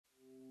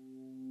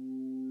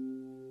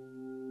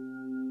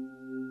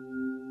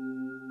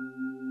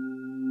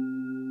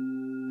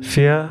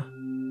Fear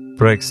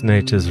breaks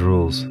nature's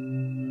rules,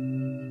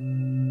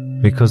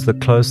 because the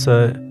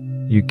closer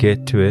you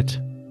get to it,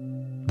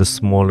 the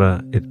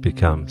smaller it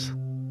becomes.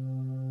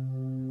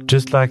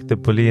 Just like the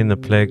bully in the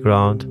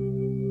playground,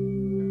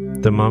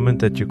 the moment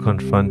that you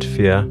confront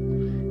fear,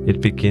 it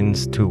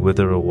begins to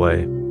wither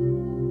away.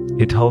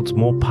 It holds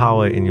more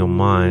power in your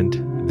mind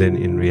than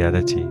in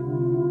reality.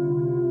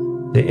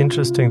 The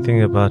interesting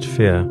thing about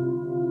fear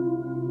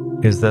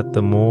is that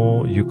the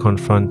more you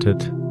confront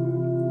it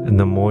and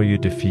the more you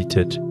defeat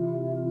it,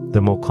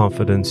 the more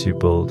confidence you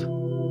build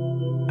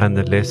and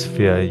the less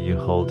fear you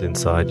hold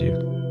inside you.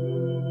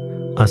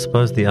 I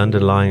suppose the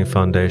underlying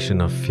foundation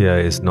of fear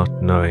is not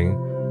knowing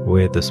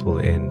where this will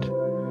end.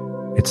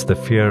 It's the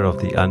fear of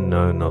the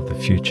unknown of the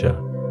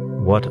future.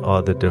 What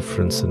are the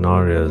different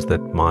scenarios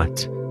that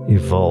might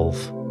evolve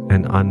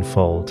and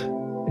unfold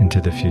into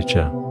the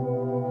future?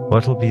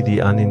 What will be the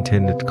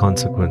unintended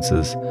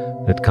consequences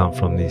that come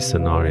from these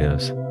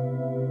scenarios?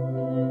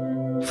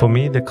 For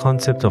me, the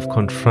concept of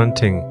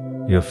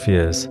confronting your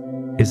fears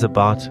is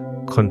about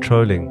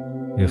controlling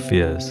your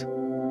fears.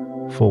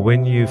 For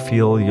when you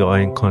feel you're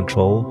in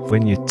control,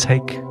 when you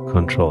take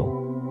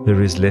control,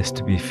 there is less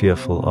to be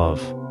fearful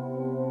of.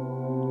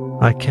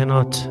 I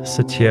cannot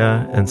sit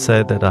here and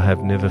say that I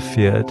have never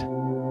feared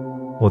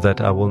or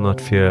that I will not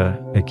fear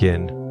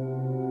again.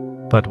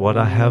 But what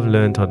I have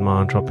learned on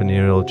my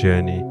entrepreneurial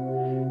journey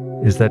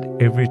is that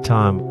every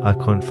time I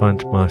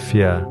confront my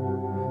fear,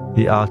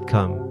 the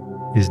outcome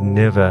is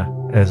never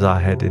as I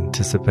had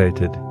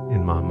anticipated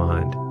in my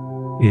mind.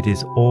 It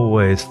is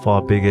always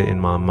far bigger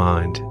in my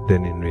mind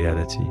than in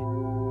reality.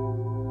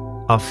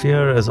 Our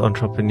fear as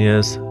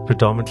entrepreneurs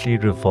predominantly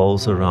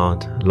revolves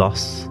around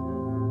loss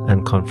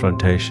and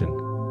confrontation.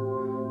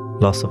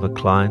 Loss of a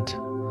client,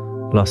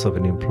 loss of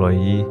an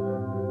employee,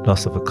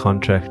 loss of a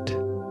contract,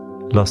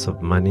 loss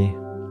of money,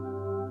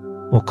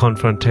 or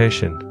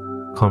confrontation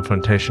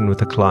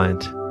with a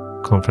client,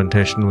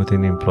 confrontation with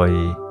an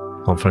employee,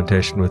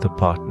 confrontation with a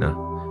partner,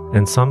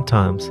 and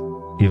sometimes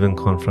even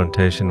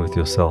confrontation with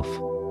yourself.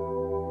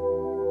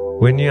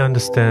 When you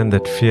understand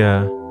that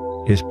fear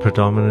is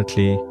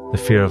predominantly the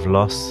fear of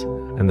loss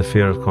and the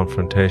fear of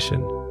confrontation,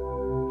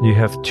 you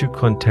have two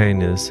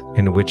containers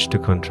in which to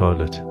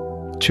control it,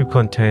 two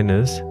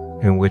containers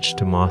in which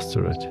to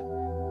master it.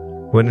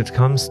 When it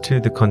comes to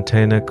the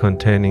container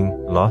containing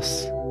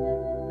loss,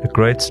 a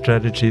great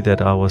strategy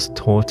that I was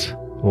taught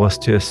was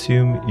to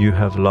assume you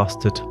have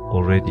lost it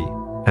already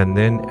and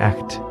then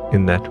act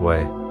in that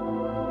way.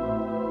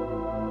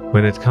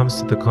 When it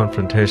comes to the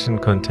confrontation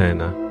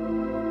container,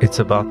 it's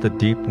about the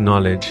deep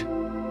knowledge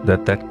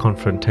that that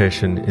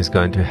confrontation is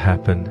going to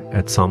happen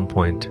at some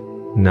point,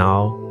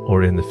 now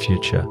or in the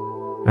future,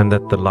 and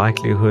that the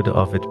likelihood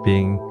of it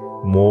being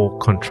more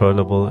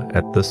controllable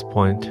at this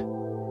point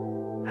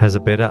has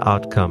a better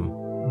outcome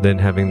than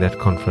having that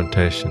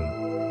confrontation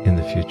in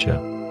the future.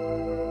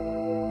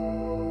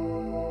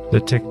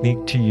 The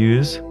technique to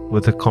use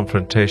with a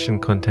confrontation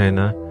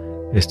container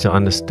is to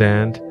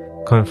understand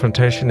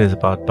confrontation is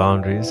about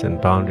boundaries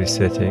and boundary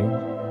setting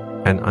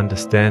and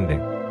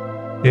understanding.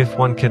 If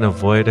one can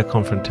avoid a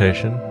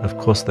confrontation, of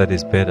course that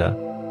is better,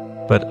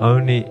 but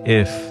only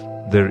if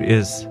there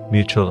is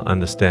mutual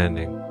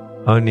understanding,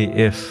 only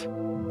if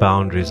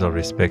boundaries are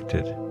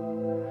respected.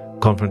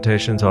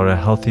 Confrontations are a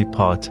healthy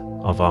part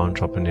of our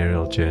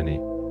entrepreneurial journey.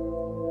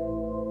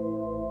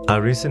 I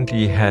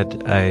recently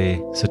had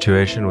a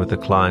situation with a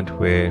client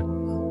where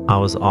I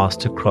was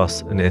asked to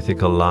cross an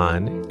ethical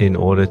line in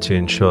order to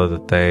ensure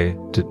that they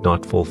did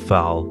not fall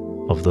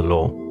foul of the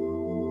law.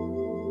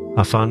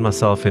 I found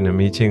myself in a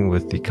meeting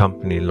with the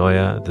company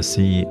lawyer, the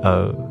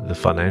CEO, the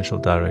financial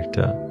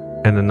director,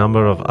 and a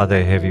number of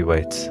other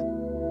heavyweights.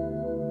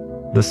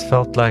 This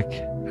felt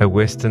like a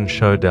Western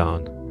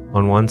showdown.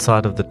 On one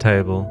side of the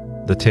table,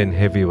 the 10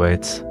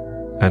 heavyweights,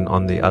 and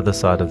on the other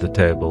side of the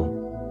table,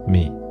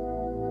 me.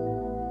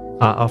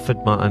 I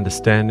offered my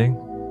understanding,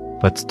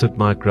 but stood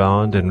my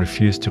ground and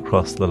refused to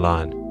cross the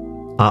line.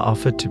 I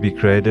offered to be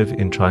creative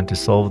in trying to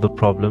solve the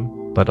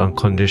problem, but on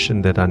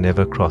condition that I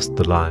never crossed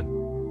the line.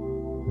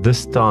 This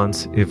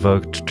stance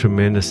evoked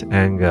tremendous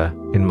anger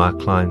in my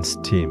client's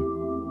team.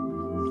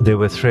 There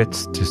were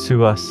threats to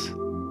sue us,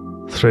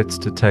 threats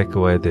to take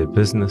away their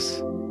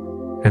business,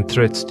 and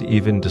threats to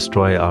even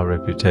destroy our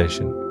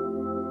reputation.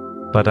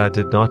 But I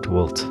did not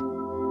wilt.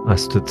 I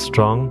stood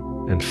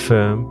strong and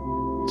firm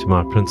to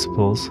my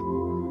principles,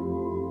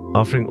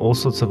 offering all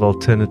sorts of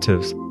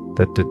alternatives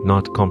that did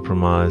not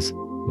compromise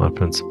my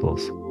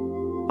principles.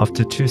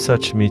 After 2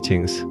 such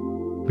meetings,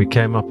 we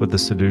came up with a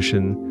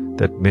solution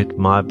that met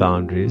my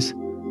boundaries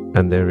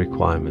and their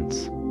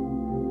requirements.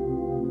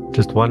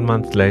 Just 1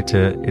 month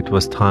later, it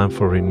was time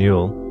for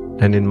renewal,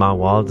 and in my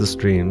wildest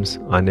dreams,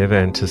 I never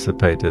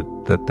anticipated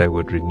that they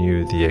would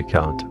renew the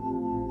account.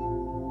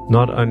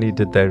 Not only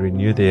did they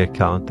renew the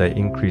account, they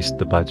increased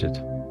the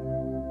budget.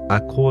 I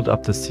called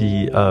up the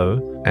CEO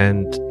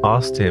and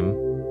asked him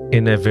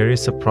in a very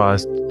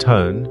surprised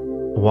tone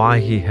why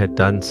he had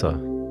done so,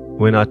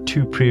 when our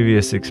 2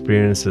 previous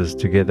experiences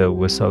together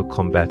were so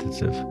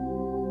combative.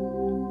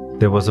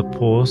 There was a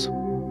pause,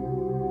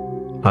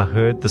 I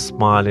heard the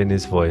smile in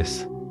his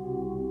voice,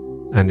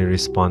 and he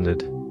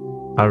responded,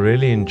 I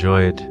really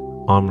enjoyed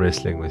arm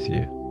wrestling with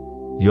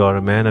you. You are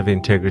a man of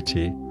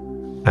integrity,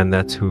 and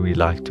that's who we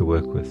like to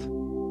work with.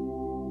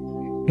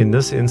 In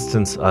this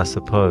instance, I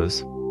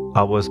suppose,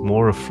 I was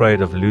more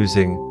afraid of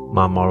losing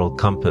my moral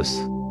compass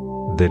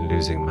than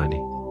losing money.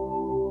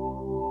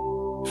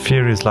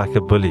 Fear is like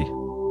a bully.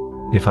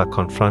 If I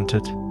confront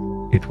it,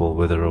 it will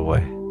wither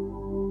away.